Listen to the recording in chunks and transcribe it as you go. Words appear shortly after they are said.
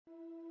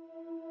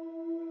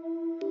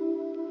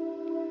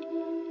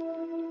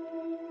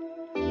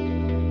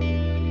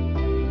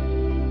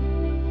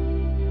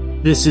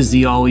This is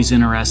the always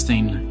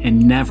interesting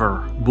and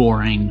never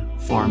boring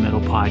Far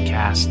Middle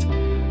podcast.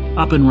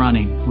 Up and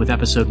running with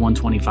episode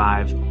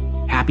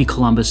 125. Happy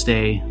Columbus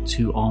Day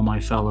to all my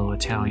fellow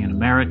Italian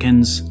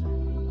Americans.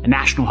 A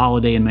national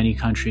holiday in many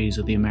countries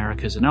of the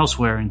Americas and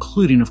elsewhere,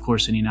 including, of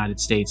course, in the United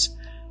States,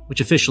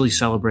 which officially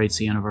celebrates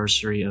the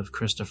anniversary of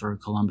Christopher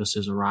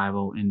Columbus's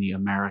arrival in the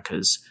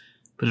Americas.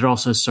 But it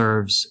also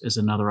serves as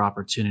another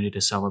opportunity to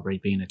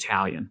celebrate being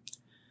Italian.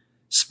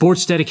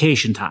 Sports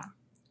dedication time.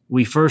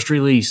 We first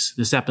released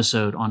this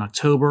episode on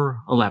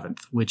October 11th,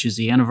 which is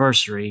the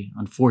anniversary,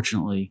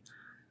 unfortunately,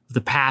 of the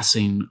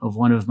passing of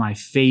one of my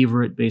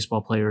favorite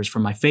baseball players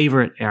from my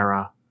favorite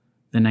era,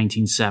 the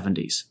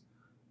 1970s.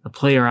 A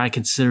player I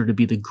consider to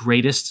be the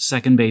greatest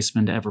second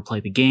baseman to ever play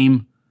the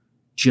game,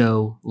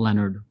 Joe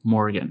Leonard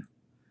Morgan.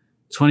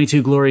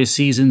 22 glorious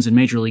seasons in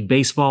Major League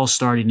Baseball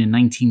starting in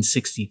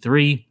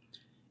 1963,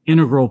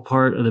 integral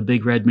part of the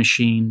Big Red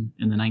Machine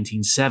in the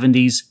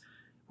 1970s,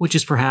 which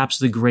is perhaps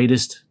the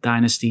greatest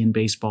dynasty in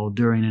baseball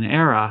during an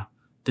era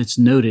that's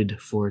noted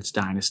for its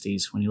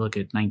dynasties when you look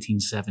at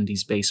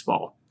 1970s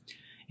baseball.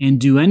 And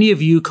do any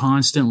of you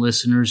constant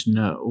listeners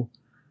know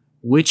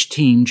which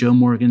team Joe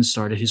Morgan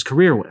started his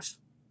career with?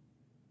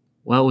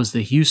 Well, it was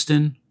the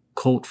Houston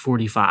Colt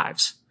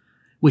 45s,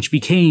 which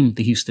became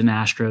the Houston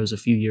Astros a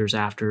few years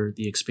after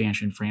the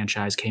expansion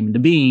franchise came into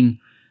being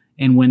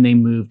and when they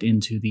moved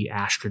into the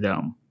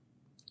Astrodome.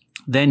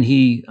 Then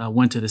he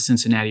went to the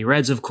Cincinnati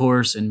Reds, of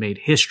course, and made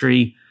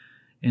history.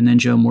 And then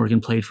Joe Morgan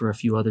played for a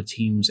few other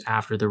teams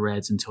after the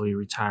Reds until he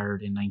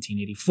retired in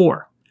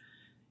 1984.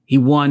 He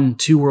won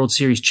 2 World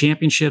Series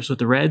championships with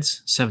the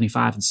Reds,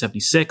 75 and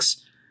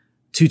 76,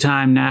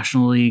 2-time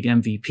National League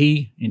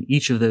MVP in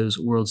each of those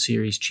World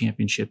Series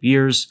championship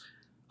years,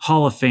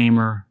 Hall of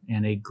Famer,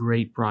 and a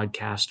great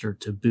broadcaster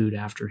to boot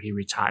after he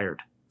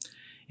retired.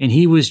 And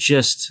he was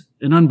just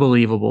an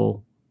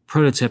unbelievable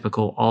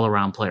prototypical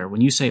all-around player.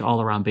 When you say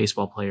all-around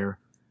baseball player,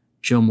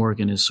 Joe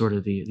Morgan is sort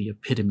of the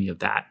epitome of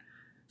that.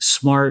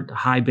 Smart,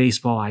 high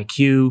baseball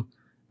IQ,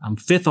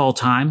 5th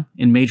all-time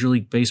in Major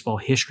League Baseball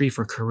history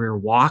for career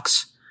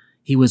walks.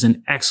 He was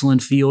an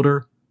excellent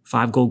fielder,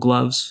 5 Gold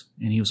Gloves,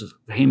 and he was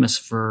famous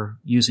for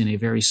using a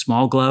very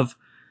small glove,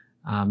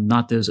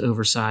 not those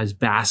oversized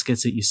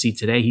baskets that you see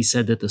today. He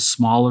said that the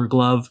smaller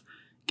glove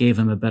gave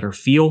him a better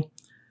feel.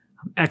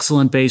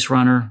 Excellent base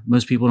runner.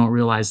 Most people don't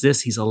realize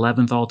this. He's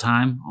 11th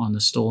all-time on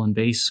the stolen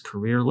base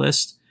career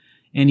list.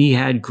 And he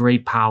had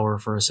great power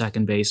for a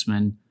second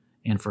baseman.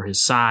 And for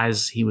his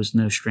size, he was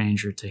no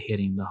stranger to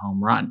hitting the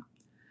home run.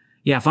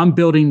 Yeah, if I'm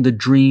building the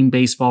dream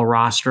baseball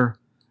roster,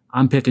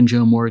 I'm picking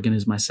Joe Morgan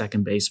as my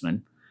second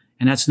baseman.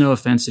 And that's no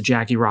offense to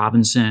Jackie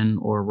Robinson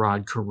or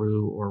Rod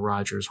Carew or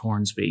Rogers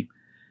Hornsby.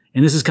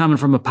 And this is coming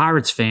from a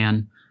Pirates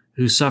fan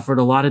who suffered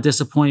a lot of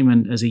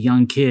disappointment as a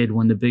young kid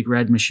when the Big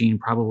Red Machine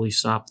probably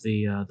stopped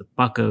the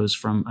Buccos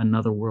from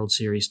another World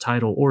Series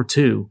title or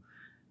 2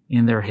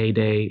 in their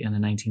heyday in the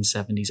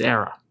 1970s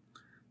era.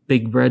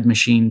 Big Red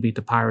Machine beat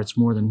the Pirates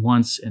more than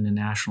once in the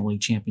National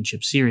League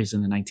Championship Series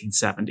in the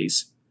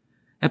 1970s.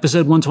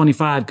 Episode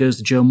 125 goes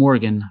to Joe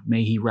Morgan.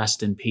 May he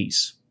rest in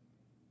peace.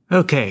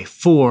 Okay,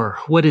 for,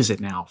 what is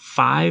it now,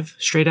 5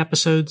 straight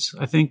episodes,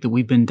 I think, that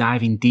we've been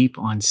diving deep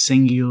on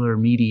singular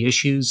meaty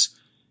issues.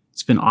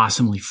 It's been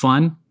awesomely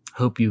fun.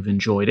 Hope you've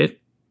enjoyed it.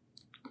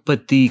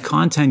 But the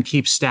content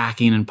keeps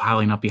stacking and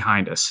piling up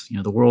behind us. You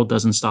know, the world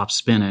doesn't stop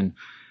spinning,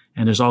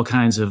 and there's all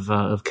kinds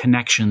of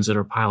connections that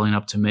are piling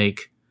up to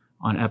make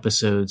on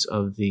episodes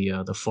of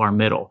the Far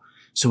Middle.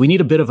 So we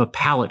need a bit of a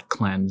palate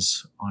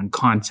cleanse on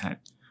content,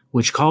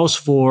 which calls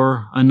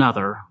for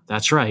another,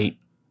 that's right,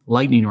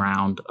 lightning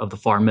round of the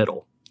Far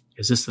Middle.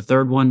 Is this the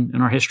 3rd one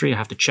in our history? I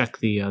have to check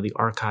the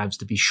archives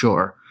to be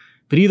sure.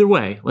 But either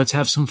way, let's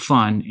have some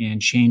fun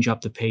and change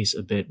up the pace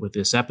a bit with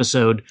this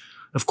episode.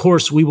 Of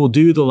course, we will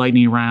do the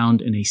lightning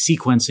round in a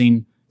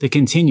sequencing that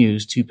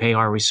continues to pay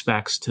our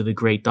respects to the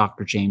great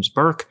Dr. James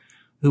Burke,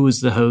 who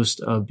was the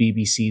host of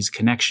BBC's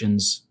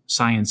Connections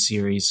science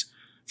series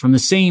from the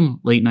same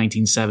late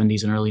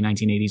 1970s and early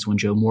 1980s when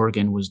Joe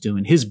Morgan was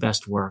doing his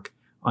best work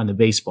on the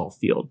baseball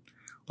field.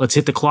 Let's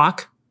hit the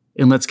clock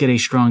and let's get a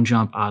strong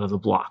jump out of the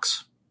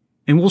blocks.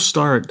 And we'll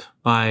start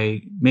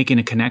by making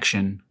a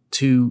connection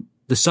to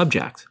the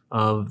subject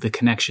of the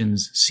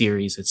Connections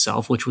series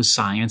itself, which was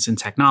science and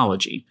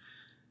technology.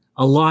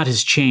 A lot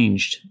has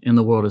changed in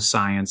the world of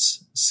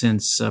science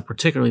since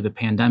particularly the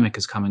pandemic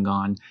has come and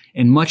gone.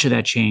 And much of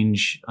that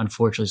change,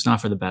 unfortunately, is not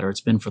for the better.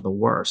 It's been for the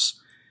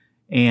worse.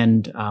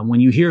 And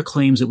when you hear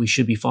claims that we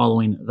should be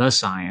following the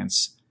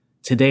science,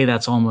 today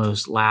that's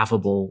almost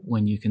laughable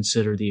when you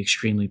consider the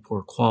extremely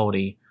poor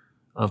quality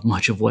of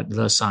much of what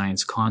the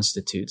science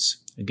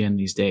constitutes, again,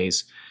 these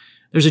days.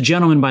 There's a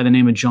gentleman by the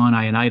name of John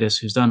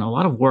Ioannidis who's done a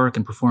lot of work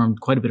and performed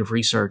quite a bit of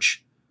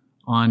research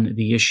on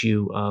the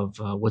issue of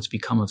what's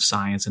become of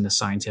science and the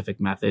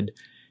scientific method.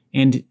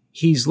 And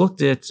he's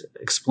looked at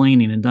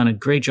explaining and done a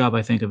great job,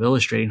 I think, of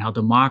illustrating how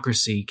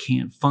democracy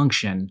can't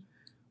function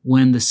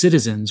when the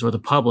citizens or the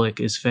public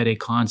is fed a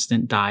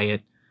constant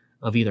diet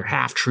of either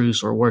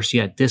half-truths or worse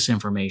yet,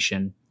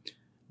 disinformation,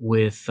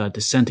 with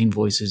dissenting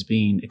voices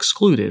being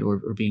excluded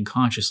or being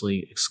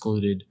consciously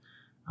excluded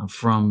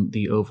from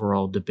the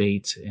overall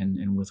debate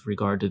and with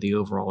regard to the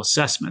overall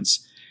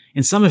assessments.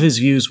 And some of his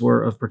views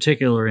were of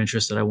particular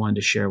interest that I wanted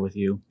to share with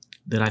you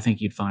that I think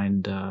you'd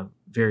find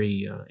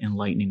very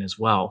enlightening as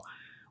well.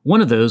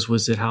 One of those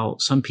was that how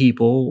some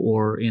people,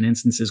 or in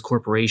instances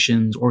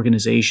corporations,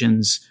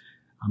 organizations,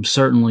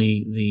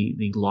 certainly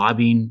the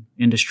lobbying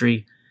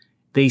industry,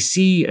 they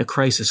see a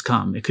crisis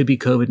come. It could be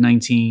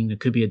COVID-19, it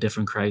could be a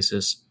different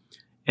crisis,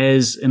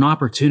 as an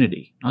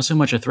opportunity, not so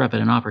much a threat, but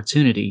an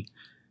opportunity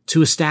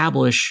to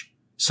establish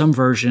some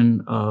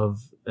version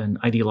of an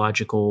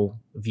ideological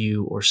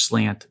view or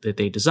slant that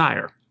they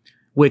desire,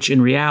 which in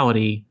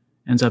reality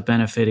ends up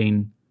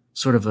benefiting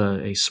sort of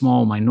a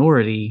small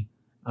minority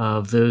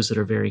of those that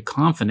are very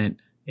confident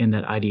in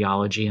that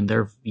ideology and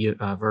their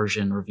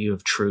version or view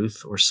of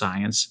truth or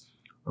science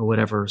or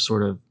whatever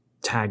sort of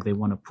tag they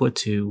want to put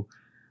to,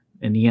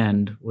 in the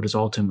end, what is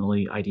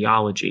ultimately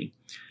ideology.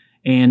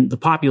 And the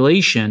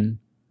population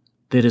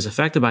that is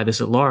affected by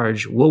this at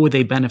large, what would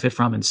they benefit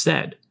from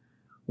instead?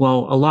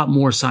 Well, a lot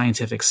more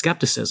scientific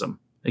skepticism,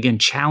 again,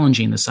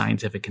 challenging the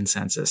scientific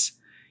consensus.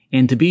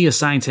 And to be a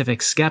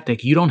scientific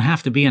skeptic, you don't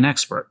have to be an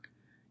expert.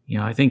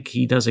 I think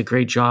he does a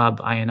great job,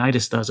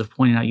 Ioannidis does, of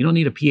pointing out you don't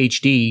need a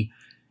PhD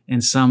in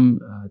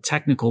some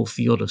technical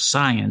field of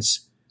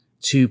science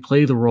to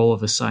play the role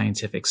of a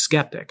scientific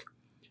skeptic.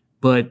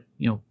 But,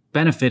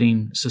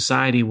 benefiting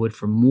society would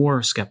from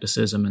more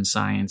skepticism in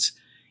science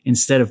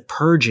instead of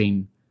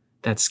purging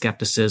that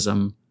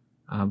skepticism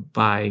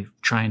by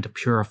trying to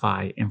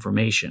purify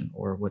information,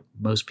 or what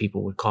most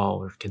people would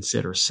call or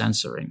consider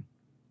censoring.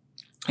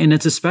 And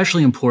it's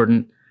especially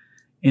important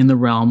in the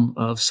realm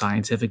of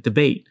scientific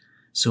debate.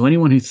 So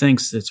anyone who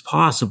thinks it's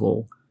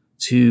possible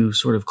to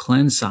sort of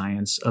cleanse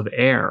science of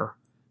error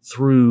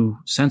through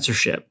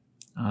censorship,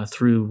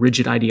 through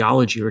rigid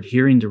ideology or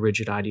adhering to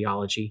rigid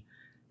ideology,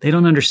 they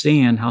don't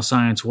understand how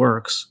science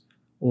works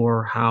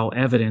or how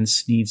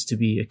evidence needs to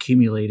be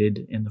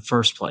accumulated in the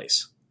first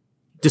place.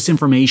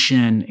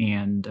 Disinformation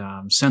and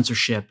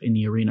censorship in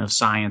the arena of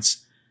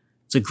science,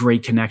 it's a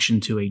great connection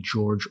to a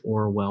George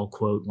Orwell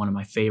quote, one of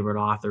my favorite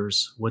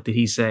authors. What did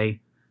he say?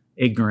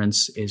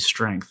 Ignorance is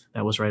strength.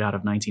 That was right out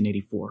of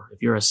 1984.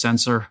 If you're a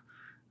censor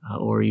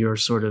or you're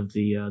sort of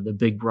the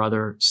big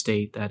brother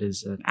state, that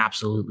is an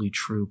absolutely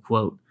true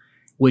quote,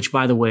 which,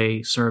 by the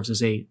way, serves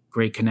as a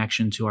great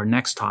connection to our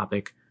next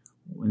topic,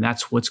 and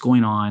that's what's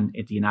going on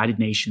at the United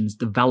Nations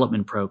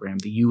Development Program,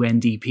 the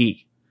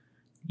UNDP.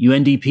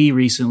 UNDP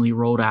recently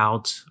rolled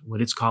out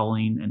what it's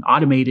calling an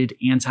automated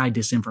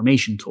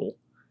anti-disinformation tool.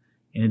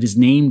 And it is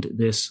named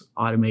this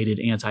automated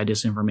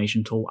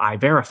anti-disinformation tool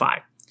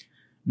iVerify.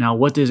 Now,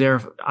 what does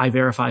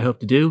iVerify hope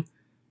to do?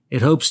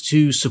 It hopes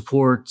to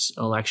support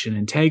election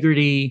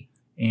integrity,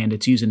 and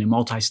it's using a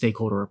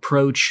multi-stakeholder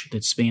approach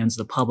that spans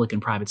the public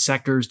and private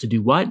sectors to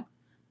do what?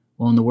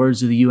 Well, in the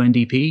words of the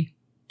UNDP,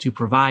 to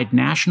provide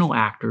national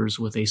actors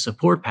with a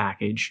support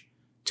package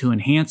to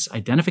enhance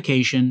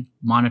identification,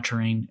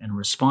 monitoring, and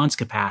response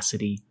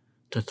capacity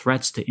to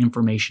threats to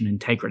information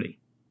integrity.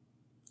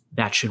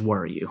 That should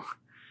worry you.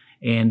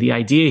 And the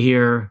idea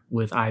here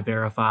with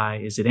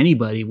iVerify is that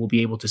anybody will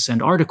be able to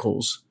send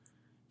articles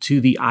to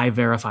the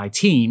iVerify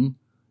team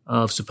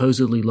of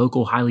supposedly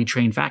local highly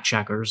trained fact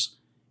checkers,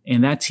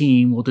 and that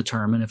team will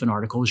determine if an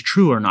article is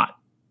true or not.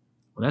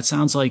 Well, that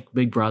sounds like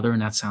Big Brother,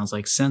 and that sounds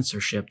like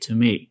censorship to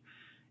me.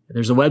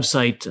 There's a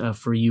website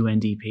for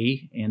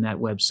UNDP, and that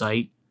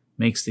website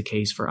makes the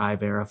case for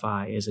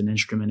iVerify as an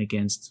instrument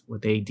against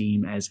what they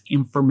deem as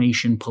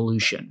information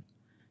pollution.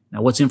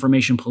 Now, what's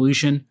information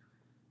pollution?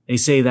 They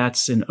say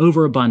that's an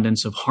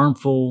overabundance of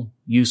harmful,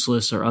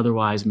 useless, or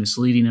otherwise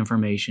misleading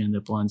information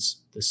that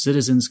blunts the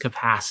citizen's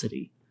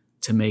capacity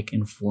to make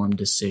informed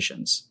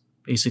decisions.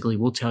 Basically,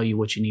 we'll tell you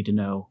what you need to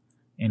know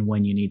and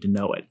when you need to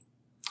know it.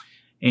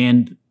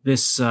 And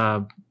this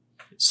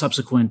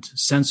subsequent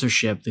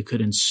censorship that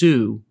could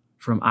ensue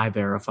from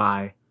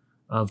iVerify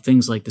of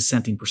things like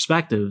dissenting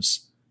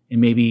perspectives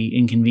and maybe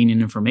inconvenient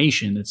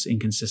information that's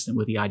inconsistent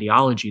with the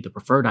ideology, the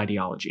preferred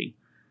ideology,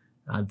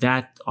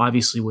 that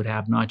obviously would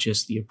have not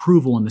just the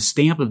approval and the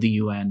stamp of the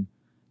UN,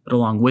 but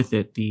along with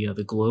it, the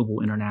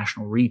global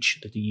international reach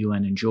that the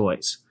UN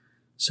enjoys.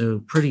 So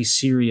pretty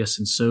serious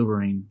and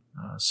sobering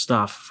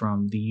stuff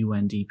from the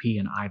UNDP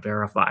and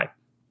iVerify.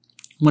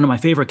 One of my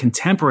favorite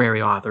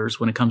contemporary authors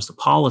when it comes to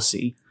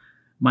policy,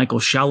 Michael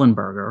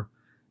Schellenberger,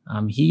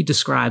 he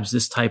describes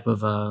this type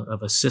of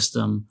a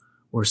system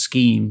or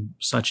scheme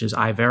such as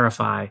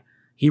iVerify.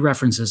 He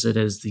references it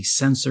as the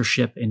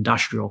censorship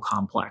industrial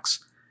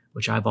complex,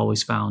 which I've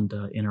always found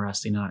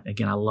interesting.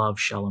 Again, I love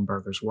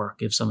Schellenberger's work.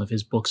 Give some of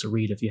his books a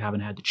read if you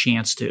haven't had the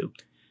chance to.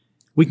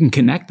 We can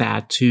connect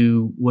that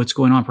to what's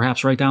going on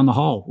perhaps right down the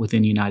hall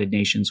within the United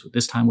Nations,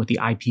 this time with the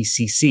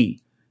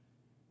IPCC,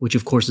 which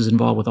of course is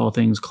involved with all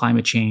things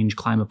climate change,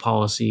 climate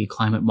policy,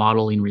 climate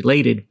modeling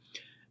related.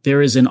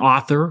 There is an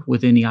author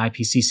within the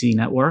IPCC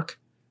network.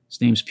 His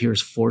name's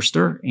Piers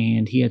Forster,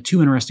 and he had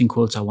two interesting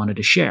quotes I wanted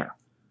to share.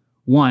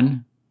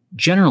 One,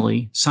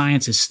 generally,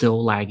 science is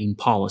still lagging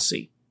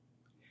policy.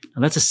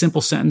 Now, that's a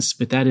simple sentence,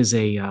 but that is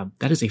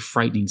a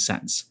frightening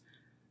sentence.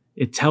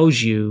 It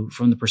tells you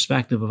from the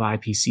perspective of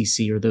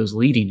IPCC or those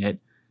leading it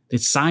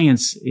that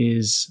science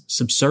is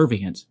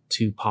subservient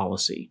to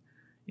policy,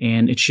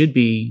 and it should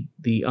be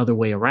the other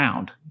way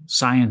around.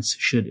 Science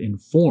should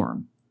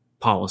inform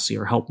policy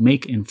or help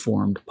make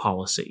informed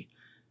policy.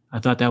 I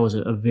thought that was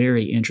a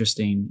very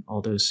interesting,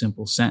 although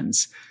simple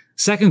sentence.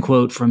 Second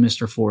quote from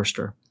Mr.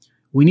 Forster: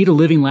 "We need a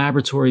living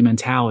laboratory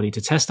mentality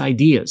to test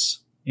ideas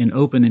in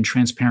open and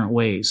transparent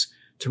ways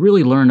to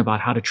really learn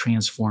about how to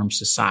transform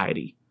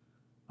society.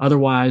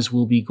 Otherwise,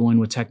 we'll be going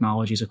with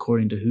technologies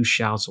according to who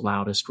shouts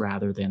loudest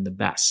rather than the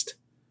best."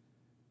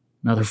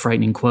 Another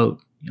frightening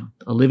quote: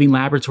 "A living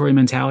laboratory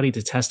mentality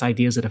to test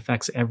ideas that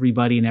affects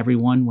everybody and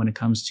everyone when it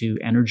comes to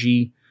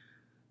energy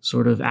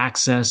sort of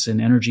access and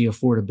energy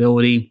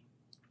affordability,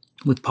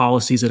 with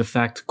policies that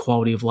affect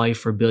quality of life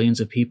for billions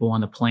of people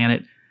on the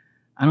planet.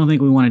 I don't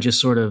think we want to just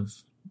sort of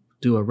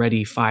do a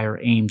ready, fire,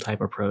 aim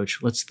type approach.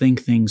 Let's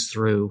think things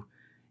through.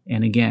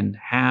 And again,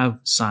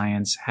 have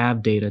science,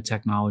 have data,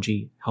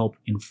 technology help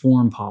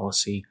inform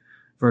policy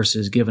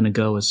versus giving a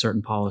go at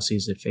certain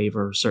policies that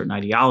favor certain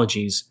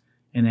ideologies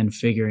and then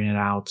figuring it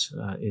out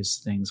as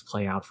things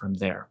play out from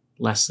there.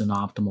 Less than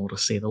optimal, to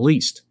say the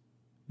least."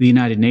 The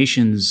United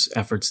Nations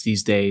efforts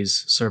these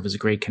days serve as a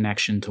great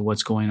connection to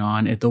what's going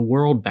on at the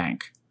World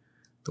Bank.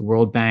 The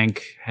World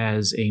Bank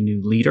has a new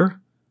leader,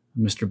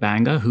 Mr.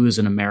 Banga, who is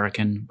an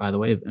American, by the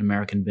way, an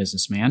American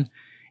businessman.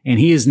 And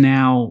he is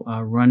now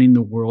running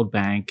the World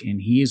Bank,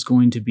 and he is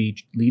going to be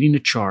leading a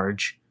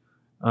charge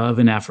of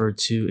an effort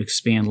to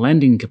expand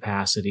lending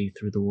capacity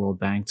through the World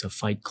Bank to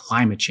fight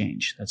climate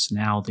change. That's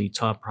now the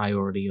top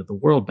priority of the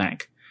World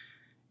Bank.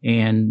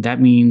 And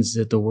that means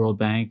that the World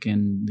Bank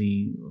and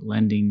the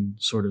lending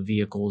sort of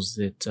vehicles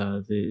that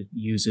it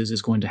uses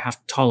is going to have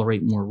to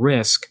tolerate more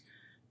risk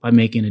by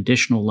making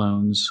additional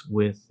loans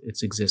with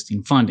its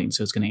existing funding.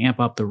 So it's going to amp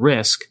up the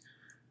risk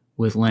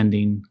with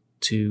lending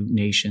to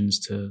nations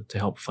to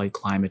help fight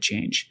climate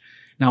change.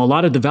 Now, a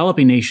lot of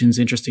developing nations,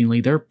 interestingly,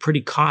 they're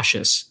pretty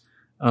cautious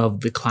of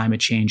the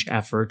climate change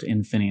effort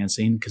in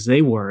financing because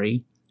they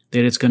worry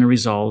that it's going to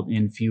result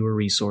in fewer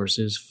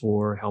resources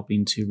for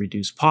helping to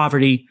reduce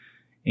poverty,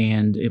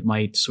 and it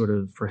might sort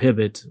of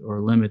prohibit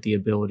or limit the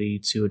ability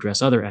to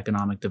address other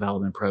economic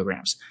development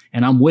programs.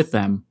 And I'm with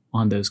them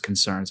on those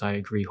concerns. I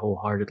agree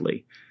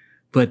wholeheartedly.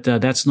 But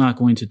that's not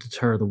going to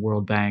deter the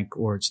World Bank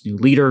or its new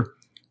leader.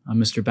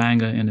 Mr.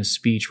 Banga, in a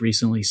speech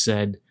recently,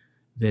 said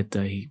that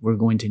we're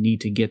going to need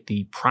to get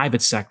the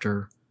private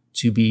sector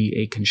to be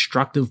a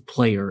constructive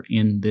player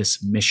in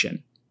this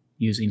mission,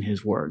 using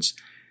his words.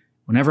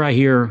 Whenever I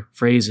hear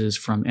phrases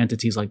from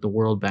entities like the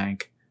World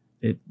Bank,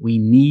 that we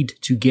need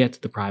to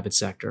get the private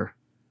sector,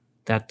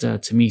 that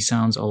to me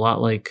sounds a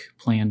lot like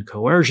planned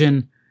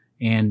coercion.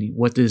 And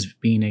what does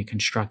being a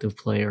constructive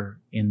player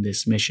in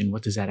this mission,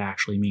 what does that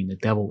actually mean? The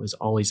devil is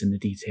always in the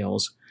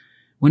details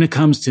when it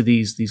comes to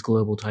these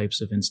global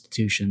types of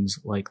institutions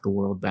like the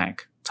World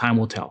Bank. Time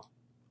will tell.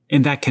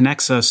 And that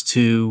connects us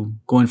to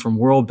going from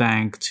World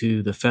Bank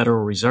to the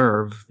Federal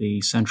Reserve, the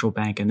central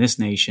bank in this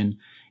nation,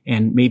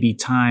 and maybe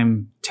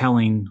time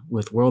telling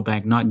with World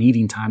Bank, not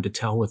needing time to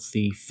tell with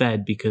the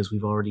Fed because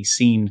we've already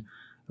seen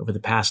over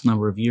the past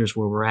number of years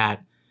where we're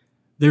at.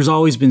 There's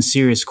always been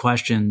serious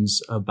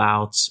questions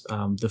about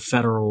the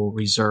Federal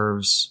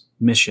Reserve's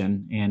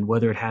mission and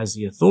whether it has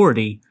the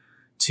authority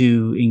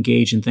to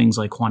engage in things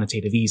like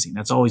quantitative easing.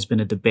 That's always been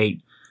a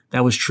debate.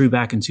 That was true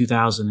back in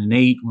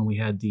 2008 when we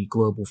had the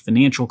global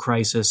financial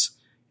crisis,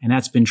 and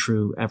that's been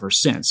true ever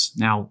since.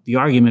 Now, the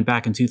argument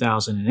back in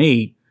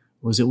 2008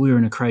 was that we were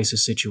in a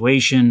crisis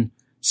situation,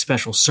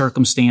 special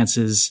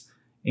circumstances,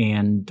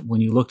 and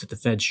when you looked at the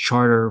Fed's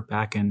charter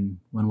back in,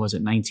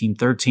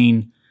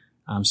 1913,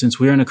 since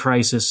we were in a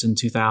crisis in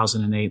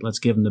 2008, let's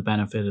give them the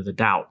benefit of the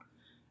doubt.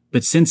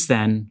 But since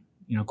then,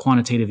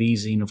 quantitative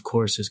easing, of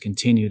course, has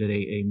continued at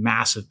a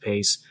massive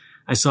pace.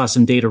 I saw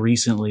some data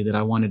recently that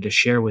I wanted to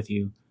share with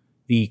you.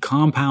 The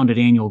compounded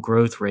annual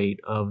growth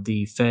rate of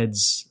the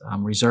Fed's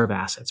reserve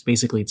assets,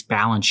 basically its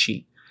balance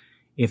sheet.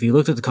 If you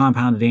looked at the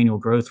compounded annual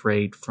growth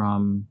rate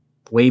from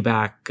way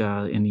back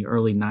in the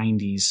early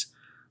 90s,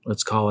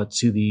 let's call it,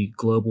 to the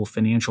global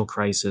financial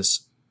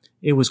crisis,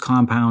 it was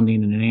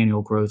compounding at an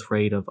annual growth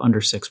rate of under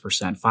 6%,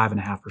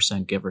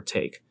 5.5%, give or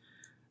take.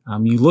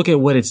 You look at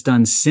what it's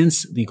done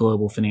since the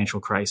global financial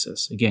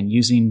crisis, again,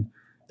 using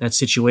that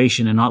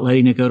situation and not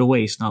letting it go to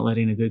waste, not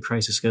letting a good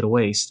crisis go to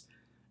waste.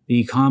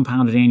 The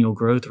compounded annual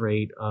growth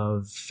rate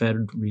of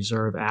Fed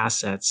Reserve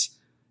assets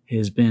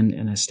has been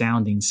an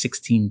astounding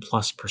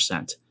 16+%.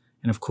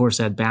 And of course,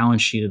 that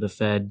balance sheet of the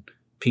Fed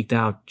peaked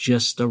out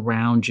just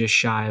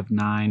shy of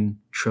 $9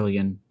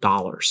 trillion.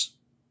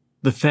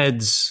 The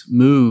Fed's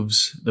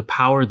moves, the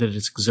power that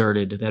it's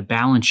exerted, that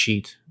balance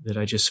sheet that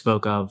I just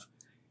spoke of,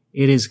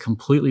 it has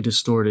completely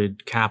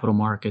distorted capital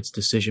markets,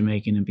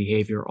 decision-making, and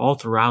behavior all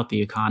throughout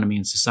the economy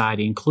and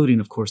society, including,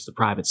 of course, the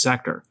private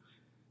sector.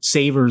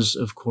 Savers,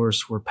 of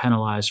course, were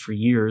penalized for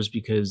years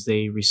because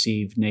they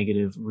received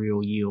negative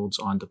real yields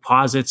on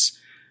deposits.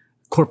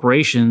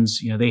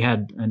 corporations, they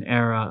had an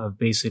era of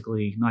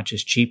basically not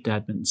just cheap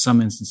debt, but in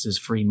some instances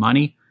free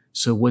money.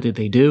 So what did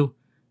they do?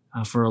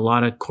 For a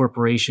lot of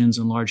corporations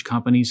and large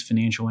companies,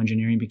 financial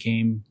engineering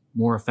became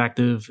more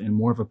effective and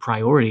more of a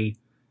priority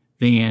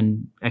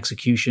than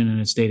execution in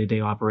its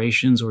day-to-day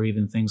operations or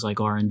even things like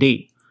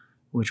R&D,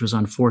 which was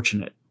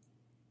unfortunate.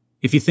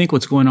 If you think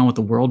what's going on with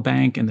the World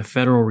Bank and the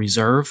Federal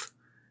Reserve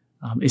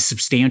is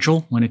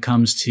substantial when it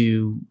comes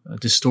to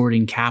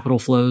distorting capital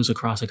flows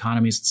across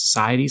economies and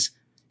societies,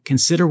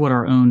 consider what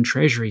our own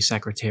Treasury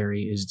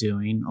Secretary is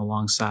doing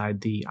alongside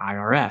the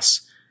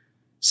IRS.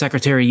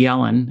 Secretary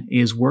Yellen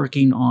is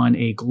working on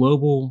a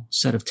global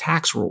set of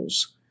tax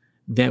rules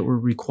that will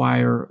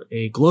require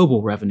a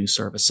global revenue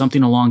service,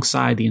 something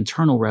alongside the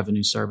Internal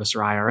Revenue Service or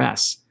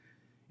IRS.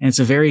 And it's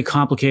a very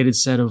complicated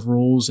set of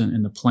rules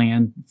and the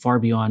plan far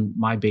beyond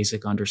my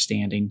basic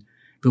understanding.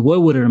 But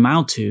what would it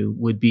amount to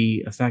would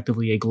be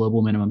effectively a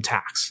global minimum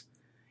tax.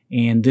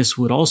 And this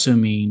would also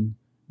mean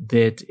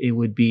that it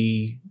would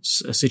be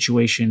a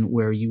situation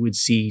where you would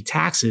see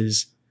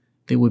taxes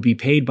that would be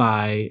paid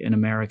by an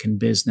American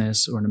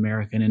business or an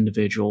American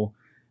individual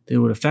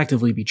that would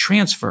effectively be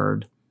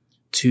transferred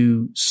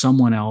to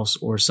someone else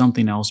or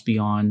something else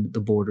beyond the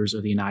borders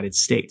of the United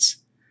States.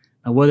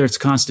 Now, whether it's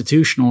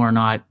constitutional or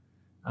not,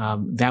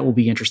 that will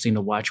be interesting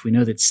to watch. We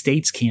know that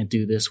states can't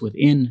do this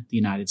within the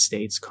United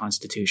States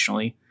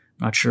constitutionally.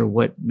 I'm not sure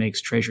what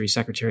makes Treasury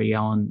Secretary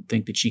Yellen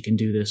think that she can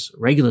do this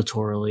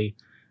regulatorily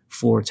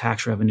for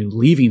tax revenue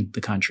leaving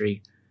the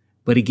country.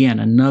 But again,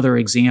 another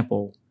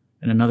example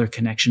and another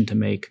connection to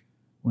make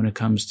when it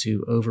comes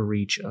to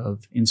overreach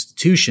of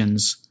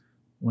institutions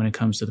when it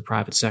comes to the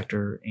private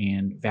sector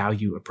and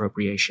value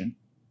appropriation.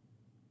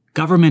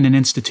 Government and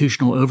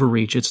institutional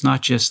overreach, it's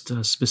not just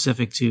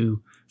specific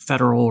to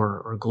federal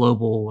or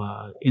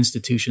global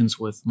institutions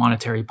with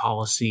monetary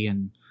policy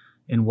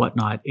and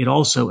whatnot. It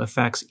also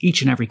affects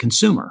each and every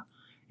consumer.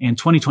 And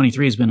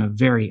 2023 has been a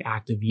very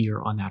active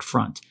year on that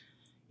front.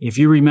 If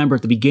you remember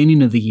at the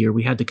beginning of the year,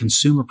 we had the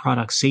Consumer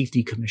Product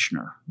Safety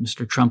Commissioner,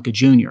 Mr. Trumka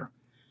Jr.,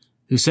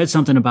 who said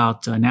something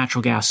about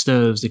natural gas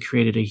stoves that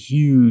created a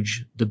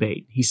huge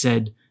debate. He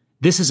said,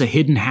 "This is a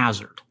hidden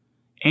hazard.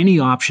 Any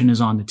option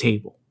is on the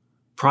table.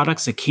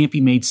 Products that can't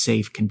be made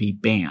safe can be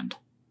banned."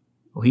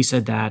 Well, he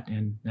said that,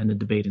 and then the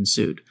debate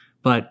ensued.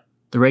 But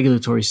the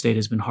regulatory state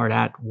has been hard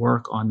at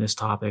work on this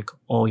topic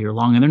all year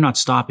long, and they're not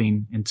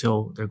stopping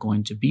until they're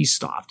going to be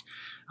stopped.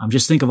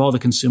 Just think of all the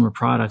consumer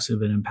products that have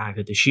been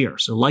impacted this year.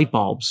 So light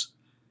bulbs,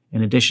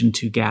 in addition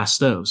to gas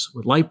stoves.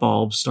 With light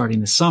bulbs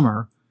starting this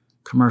summer,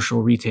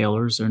 commercial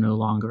retailers are no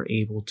longer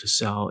able to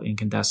sell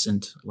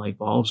incandescent light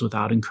bulbs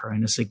without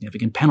incurring a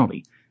significant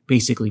penalty,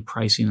 basically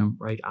pricing them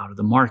right out of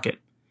the market.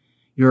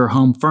 Your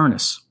home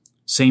furnace,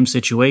 same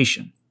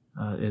situation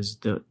as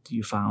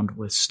you found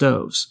with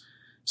stoves.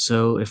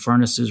 So if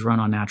furnaces run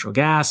on natural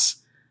gas,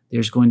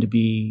 there's going to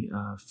be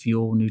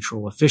fuel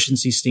neutral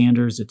efficiency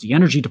standards that the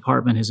Energy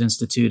Department has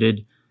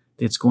instituted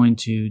that's going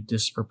to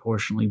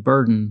disproportionately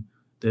burden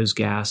those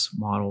gas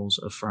models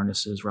of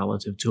furnaces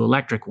relative to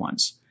electric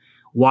ones.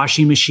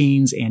 Washing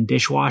machines and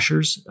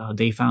dishwashers,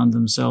 they found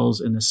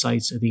themselves in the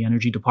sights of the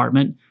Energy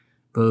Department,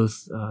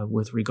 both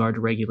with regard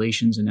to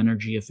regulations and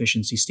energy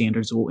efficiency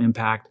standards that will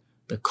impact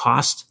the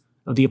cost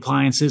of the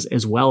appliances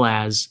as well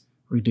as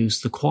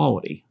reduce the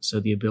quality. So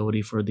the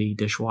ability for the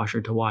dishwasher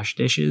to wash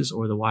dishes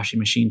or the washing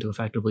machine to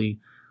effectively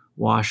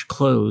wash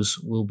clothes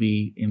will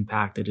be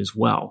impacted as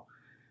well.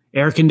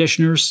 Air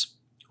conditioners,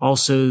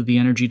 also the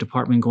Energy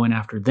Department going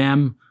after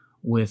them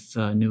with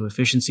new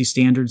efficiency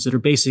standards that are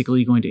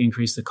basically going to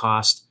increase the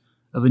cost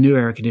of a new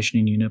air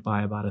conditioning unit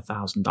by about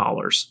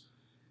 $1,000.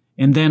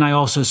 And then I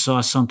also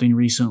saw something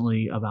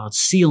recently about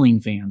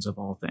ceiling fans of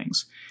all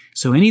things.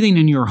 So anything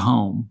in your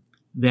home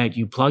that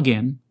you plug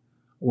in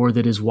or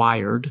that is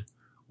wired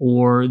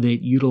or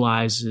that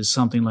utilizes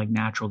something like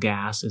natural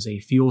gas as a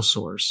fuel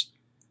source,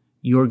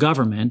 your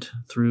government,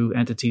 through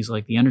entities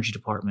like the Energy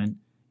Department,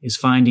 is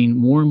finding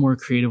more and more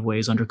creative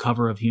ways under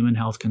cover of human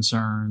health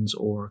concerns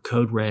or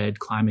code red,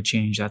 climate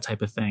change, that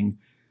type of thing,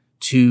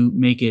 to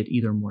make it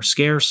either more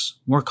scarce,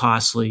 more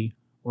costly,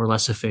 or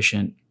less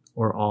efficient,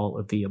 or all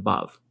of the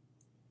above.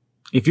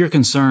 If you're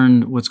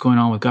concerned what's going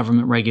on with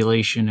government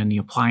regulation and the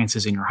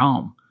appliances in your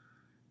home,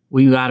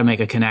 well, you got to make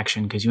a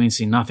connection because you ain't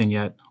seen nothing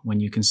yet when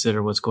you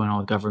consider what's going on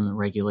with government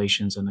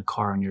regulations in the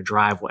car in your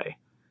driveway.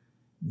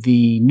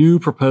 The new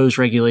proposed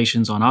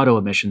regulations on auto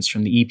emissions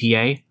from the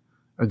EPA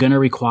are going to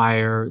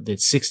require that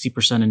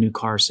 60% of new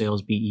car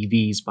sales be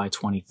EVs by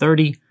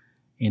 2030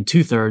 and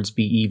 2/3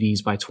 be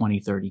EVs by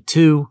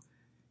 2032.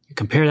 You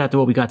compare that to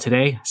what we got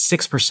today,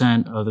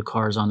 6% of the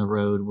cars on the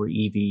road were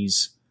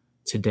EVs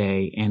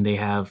today, and they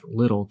have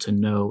little to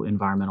no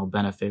environmental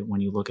benefit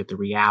when you look at the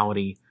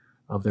reality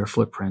of their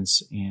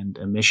footprints and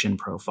emission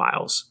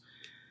profiles.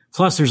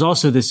 Plus, there's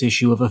also this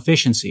issue of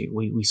efficiency.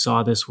 We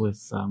saw this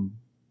with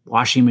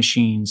washing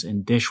machines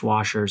and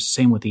dishwashers,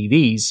 same with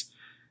EVs.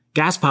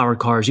 Gas-powered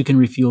cars, you can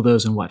refuel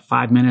those in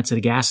 5 minutes at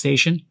a gas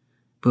station?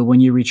 But when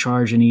you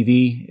recharge an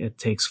EV, it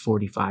takes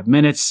 45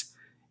 minutes.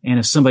 And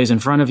if somebody's in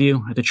front of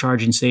you at the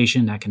charging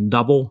station, that can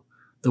double.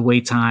 the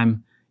wait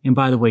time. And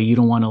by the way, you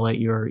don't want to let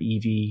your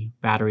EV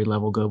battery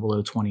level go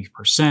below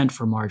 20%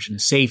 for margin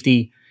of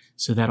safety.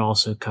 So that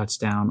also cuts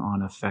down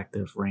on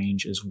effective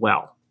range as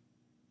well.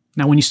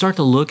 Now, when you start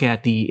to look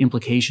at the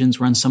implications,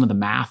 run some of the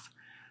math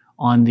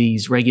on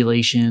these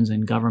regulations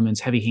and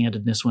government's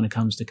heavy-handedness when it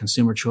comes to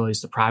consumer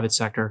choice, the private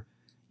sector,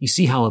 you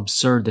see how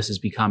absurd this is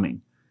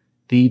becoming.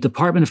 The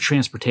Department of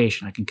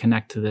Transportation, I can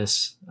connect to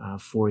this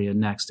for you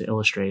next to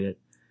illustrate it.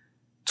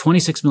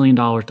 $26 million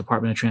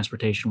Department of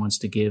Transportation wants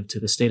to give to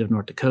the state of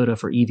North Dakota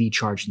for EV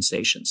charging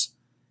stations.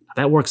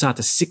 Now, that works out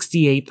to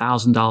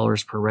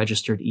 $68,000 per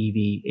registered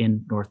EV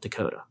in North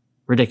Dakota.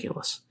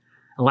 Ridiculous.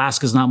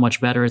 Alaska's not much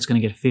better. It's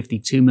going to get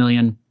 $52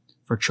 million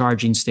for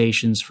charging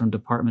stations from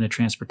Department of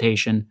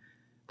Transportation.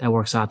 That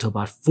works out to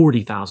about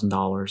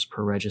 $40,000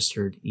 per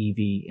registered EV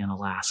in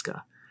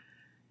Alaska.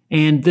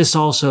 And this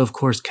also, of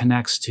course,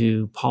 connects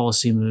to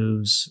policy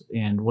moves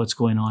and what's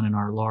going on in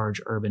our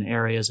large urban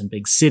areas and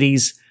big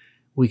cities.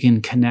 We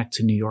can connect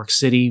to New York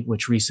City,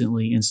 which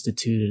recently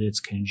instituted its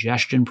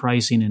congestion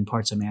pricing in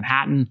parts of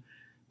Manhattan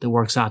that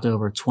works out to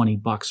over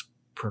 $20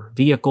 per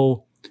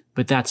vehicle.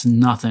 But that's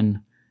nothing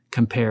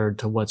compared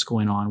to what's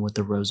going on with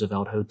the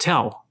Roosevelt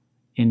Hotel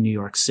in New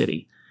York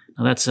City.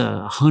 Now, that's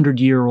a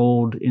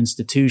 100-year-old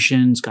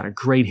institution. It's got a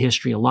great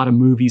history. A lot of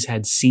movies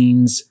had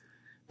scenes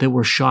that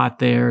were shot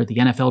there. The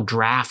NFL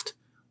draft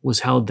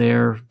was held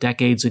there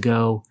decades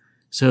ago.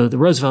 So the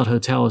Roosevelt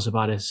Hotel is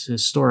about as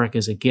historic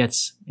as it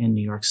gets in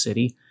New York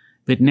City.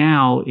 But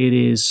now it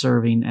is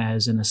serving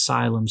as an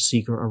asylum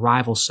seeker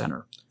arrival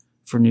center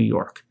for New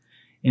York.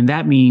 And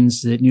that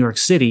means that New York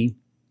City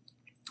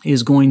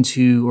is going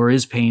to, or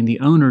is paying the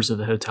owners of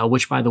the hotel,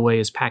 which by the way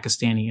is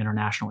Pakistani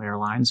International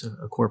Airlines,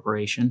 a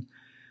corporation,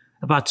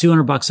 about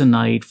 $200 a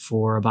night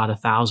for about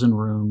 1,000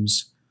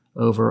 rooms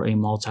over a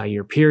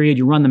multi-year period.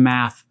 You run the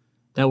math,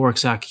 that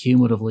works out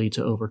cumulatively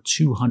to over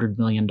 $200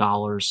 million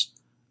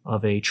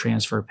of a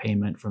transfer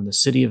payment from the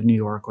city of New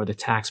York or the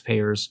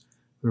taxpayers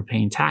who are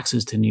paying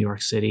taxes to New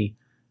York City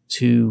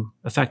to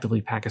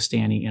effectively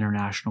Pakistani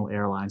International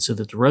Airlines, so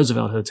that the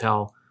Roosevelt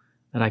Hotel,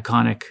 that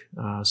iconic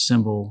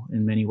symbol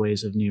in many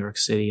ways of New York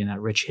City and that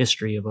rich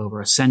history of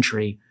over a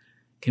century,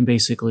 can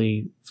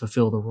basically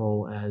fulfill the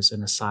role as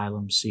an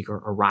asylum seeker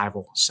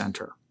arrival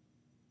center.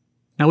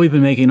 Now, we've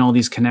been making all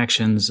these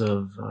connections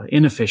of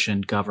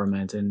inefficient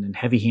government and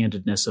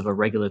heavy-handedness of a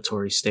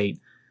regulatory state,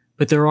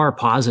 but there are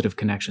positive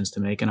connections to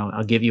make, and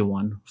I'll give you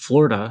one.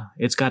 Florida,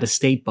 it's got a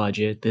state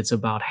budget that's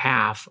about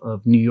half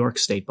of New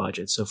York's state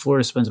budget. So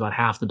Florida spends about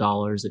half the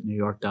dollars that New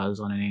York does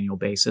on an annual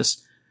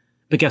basis.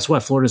 But guess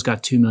what? Florida's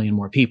got 2 million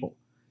more people.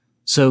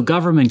 So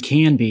government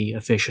can be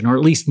efficient, or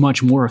at least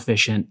much more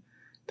efficient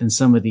than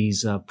some of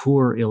these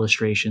poor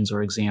illustrations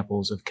or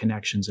examples of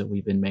connections that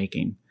we've been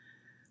making.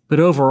 But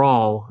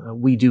overall,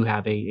 we do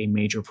have a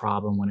major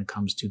problem when it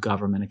comes to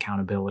government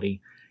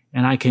accountability.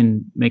 And I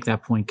can make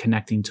that point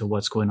connecting to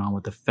what's going on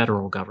with the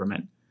federal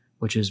government,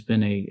 which has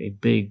been a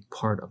big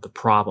part of the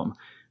problem.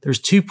 There's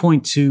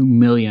 2.2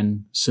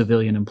 million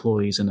civilian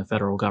employees in the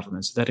federal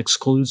government, so that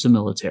excludes the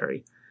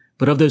military.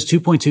 But of those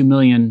 2.2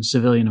 million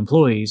civilian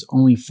employees,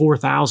 only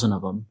 4,000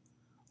 of them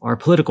are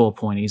political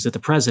appointees that the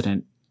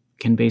president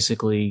can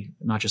basically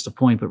not just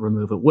appoint, but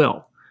remove at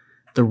will.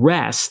 The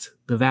rest,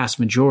 the vast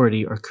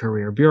majority, are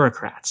career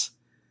bureaucrats.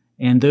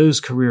 And those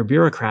career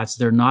bureaucrats,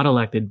 they're not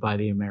elected by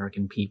the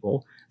American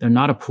people. They're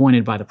not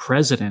appointed by the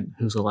president,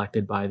 who's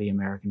elected by the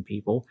American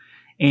people.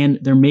 And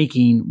they're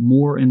making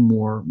more and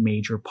more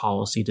major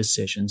policy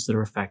decisions that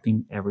are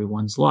affecting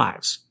everyone's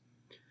lives.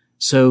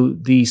 So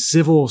the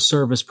civil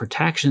service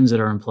protections that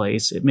are in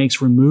place, it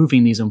makes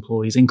removing these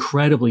employees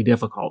incredibly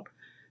difficult.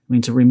 I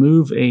mean, to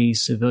remove a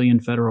civilian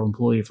federal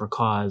employee for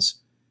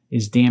cause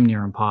is damn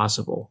near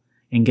impossible.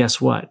 And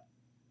guess what?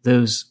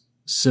 Those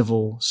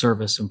civil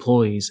service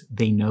employees,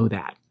 they know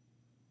that.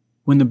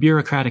 When the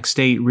bureaucratic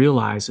state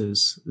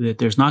realizes that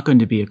there's not going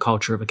to be a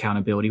culture of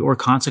accountability or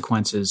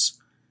consequences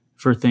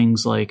for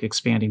things like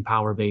expanding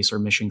power base or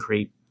mission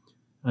creep,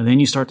 then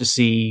you start to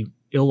see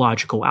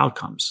illogical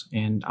outcomes.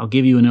 And I'll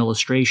give you an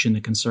illustration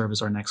that can serve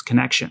as our next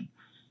connection.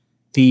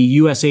 The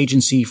U.S.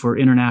 Agency for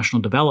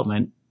International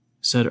Development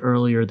said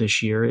earlier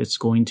this year it's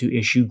going to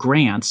issue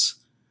grants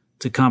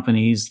to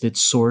companies that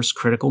source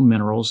critical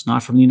minerals,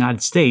 not from the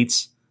United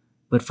States,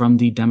 but from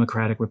the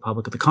Democratic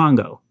Republic of the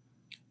Congo.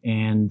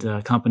 And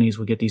companies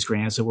would get these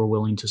grants that were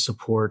willing to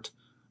support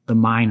the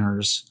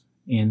miners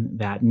in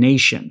that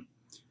nation.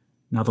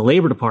 Now, the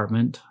Labor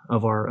Department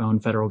of our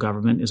own federal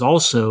government is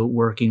also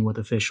working with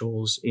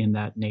officials in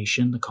that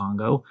nation, the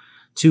Congo,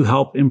 to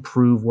help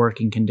improve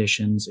working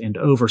conditions and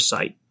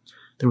oversight.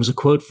 There was a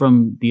quote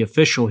from the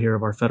official here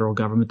of our federal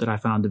government that I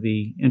found to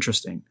be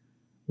interesting.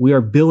 "We are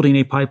building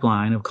a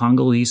pipeline of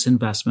Congolese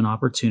investment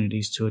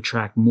opportunities to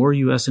attract more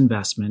U.S.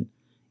 investment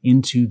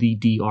into the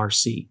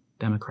DRC,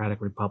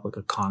 Democratic Republic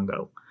of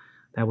Congo."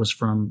 That was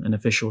from an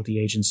official at the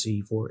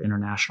Agency for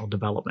International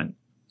Development.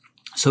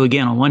 So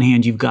again, on one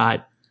hand, you've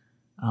got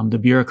the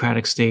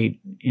bureaucratic state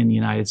in the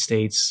United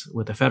States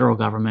with the federal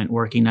government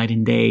working night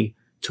and day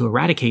to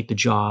eradicate the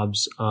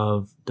jobs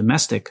of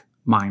domestic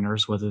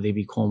miners, whether they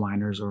be coal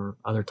miners or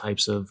other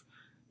types of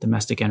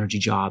domestic energy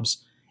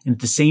jobs, and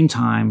at the same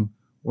time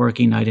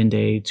working night and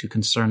day to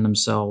concern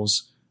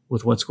themselves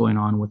with what's going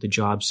on with the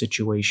job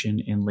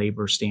situation and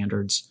labor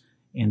standards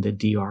in the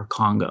DR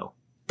Congo.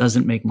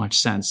 Doesn't make much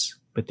sense,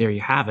 but there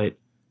you have it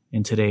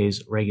in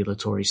today's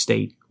regulatory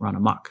state run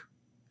amok.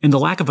 And the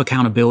lack of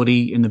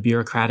accountability in the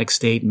bureaucratic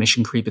state,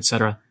 mission creep,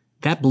 etc.,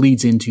 that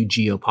bleeds into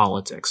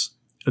geopolitics.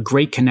 A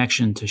great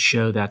connection to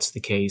show that's the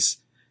case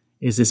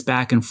is this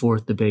back and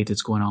forth debate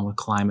that's going on with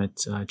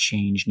climate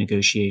change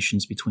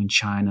negotiations between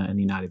China and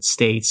the United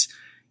States.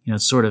 You know,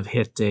 it's sort of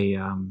hit a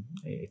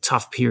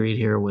tough period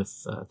here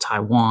with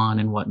Taiwan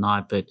and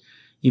whatnot, but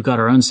you've got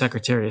our own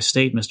Secretary of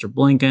State, Mr.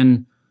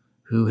 Blinken,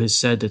 who has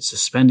said that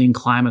suspending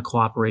climate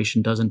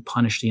cooperation doesn't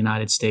punish the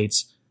United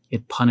States.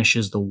 It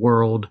punishes the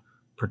world,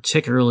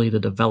 particularly the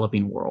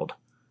developing world.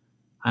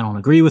 I don't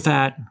agree with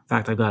that. In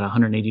fact, I've got a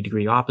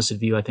 180-degree opposite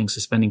view. I think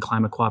suspending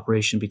climate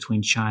cooperation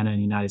between China and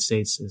the United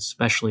States,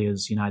 especially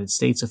as United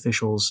States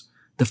officials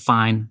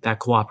define that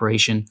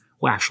cooperation,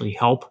 will actually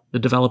help the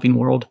developing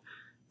world.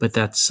 But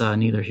that's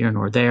neither here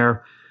nor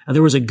there.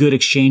 There was a good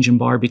exchange in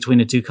bar between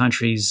the two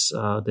countries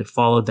that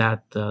followed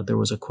that. There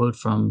was a quote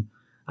from,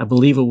 I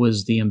believe it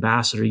was the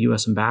ambassador,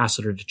 U.S.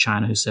 ambassador to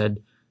China, who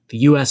said, the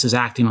U.S. is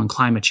acting on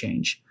climate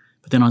change.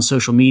 But then on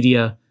social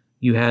media,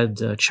 you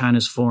had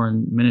China's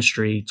foreign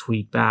ministry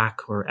tweet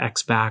back, or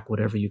X back,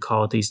 whatever you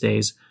call it these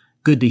days.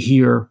 Good to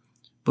hear.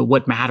 But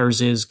what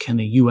matters is, can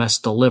the U.S.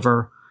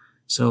 deliver?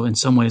 So in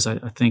some ways, I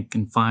think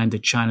and find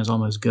that China's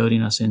almost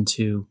goading us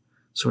into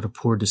sort of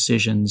poor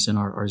decisions in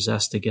our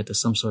zest to get to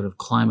some sort of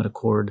climate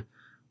accord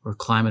or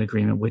climate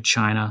agreement with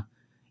China.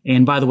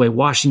 And by the way,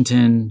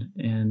 Washington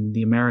and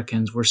the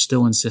Americans, we're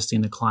still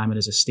insisting that climate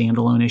is a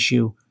standalone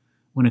issue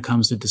when it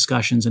comes to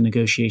discussions and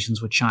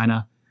negotiations with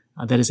China.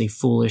 That is a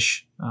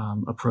foolish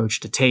approach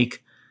to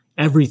take.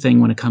 Everything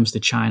when it comes to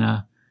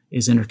China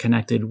is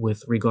interconnected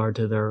with regard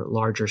to their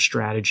larger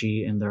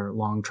strategy and their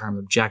long-term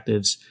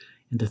objectives.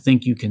 And to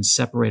think you can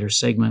separate or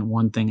segment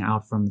one thing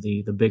out from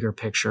the bigger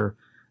picture,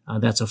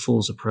 that's a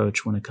fool's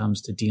approach when it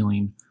comes to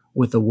dealing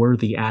with the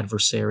worthy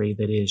adversary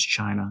that is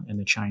China and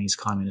the Chinese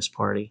Communist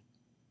Party.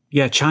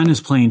 Yeah,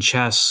 China's playing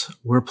chess.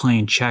 We're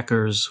playing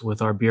checkers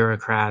with our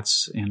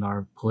bureaucrats and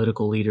our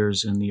political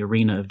leaders in the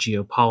arena of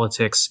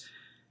geopolitics.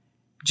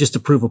 Just to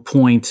prove a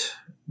point,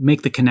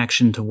 make the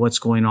connection to what's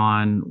going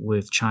on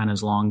with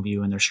China's long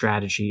view and their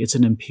strategy. It's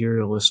an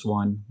imperialist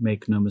one,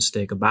 make no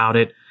mistake about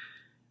it.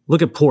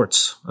 Look at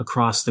ports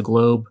across the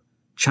globe.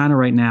 China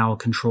right now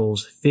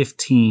controls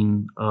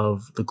 15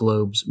 of the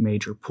globe's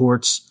major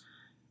ports.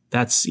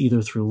 That's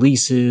either through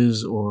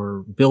leases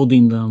or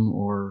building them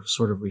or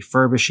sort of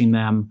refurbishing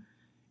them.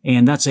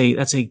 And that's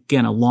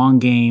again, a long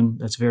game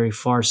that's very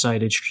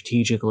far-sighted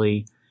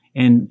strategically.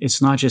 And it's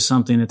not just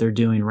something that they're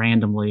doing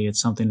randomly. It's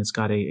something that's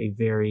got a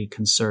very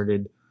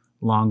concerted,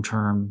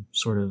 long-term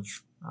sort of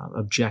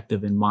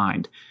objective in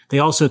mind. They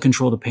also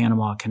control the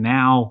Panama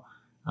Canal.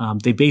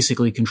 They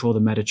basically control the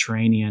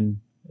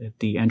Mediterranean at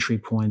the entry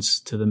points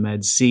to the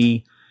Med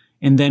Sea.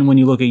 And then when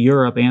you look at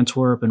Europe,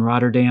 Antwerp and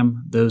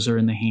Rotterdam, those are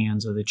in the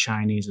hands of the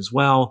Chinese as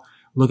well.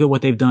 Look at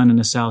what they've done in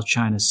the South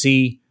China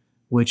Sea,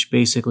 which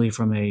basically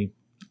from a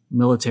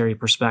military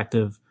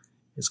perspective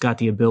has got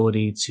the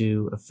ability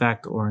to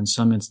affect, or in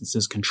some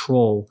instances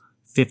control,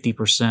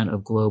 50%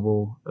 of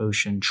global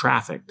ocean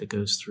traffic that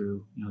goes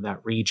through, that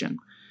region.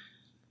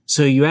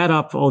 So you add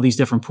up all these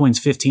different points,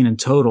 15 in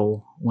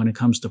total, when it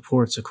comes to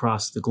ports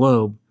across the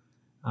globe.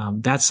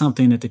 That's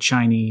something that the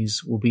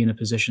Chinese will be in a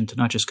position to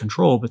not just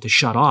control, but to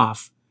shut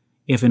off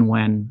if and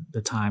when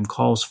the time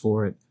calls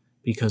for it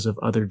because of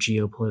other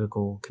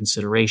geopolitical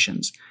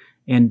considerations.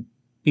 And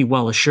be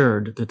well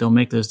assured that they'll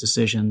make those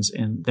decisions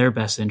in their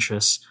best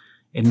interests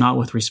and not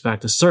with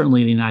respect to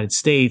certainly the United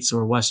States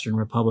or Western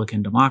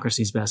Republican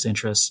democracy's best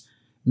interests,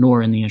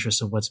 nor in the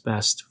interest of what's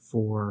best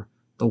for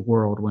the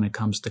world when it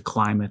comes to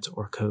climate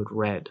or Code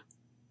Red.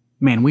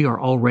 Man, we are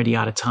already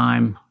out of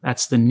time.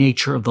 That's the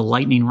nature of the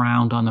lightning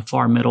round on the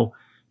far middle.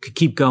 Could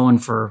keep going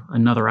for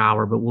another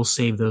hour, but we'll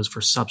save those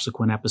for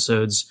subsequent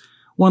episodes.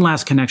 One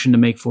last connection to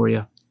make for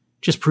you.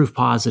 Just proof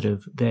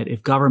positive that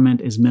if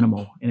government is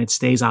minimal and it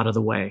stays out of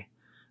the way,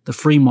 the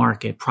free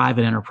market,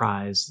 private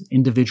enterprise,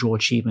 individual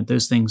achievement,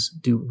 those things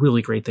do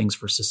really great things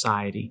for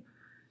society.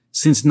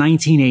 Since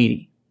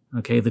 1980,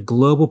 the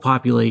global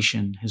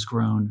population has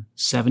grown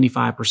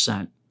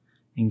 75%.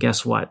 And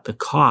guess what? The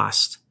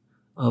cost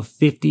of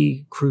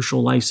 50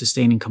 crucial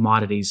life-sustaining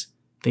commodities,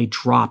 they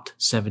dropped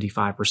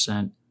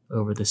 75%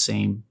 over the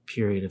same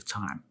period of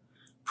time.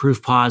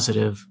 Proof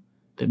positive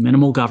that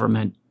minimal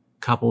government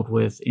coupled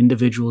with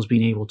individuals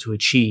being able to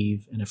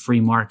achieve in a free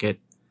market,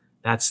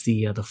 that's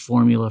the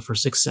formula for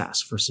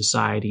success for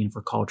society and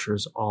for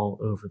cultures all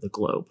over the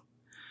globe.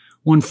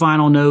 One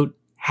final note,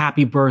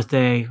 happy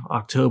birthday,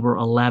 October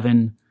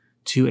 11,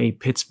 to a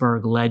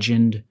Pittsburgh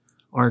legend,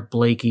 Art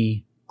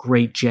Blakey,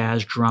 great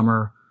jazz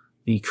drummer,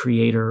 the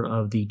creator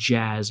of the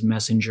Jazz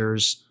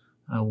Messengers,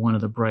 one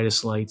of the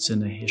brightest lights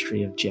in the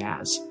history of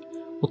jazz.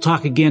 We'll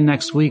talk again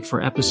next week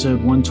for episode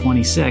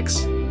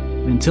 126.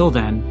 Until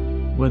then,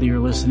 whether you're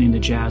listening to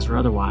jazz or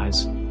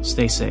otherwise,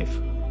 stay safe.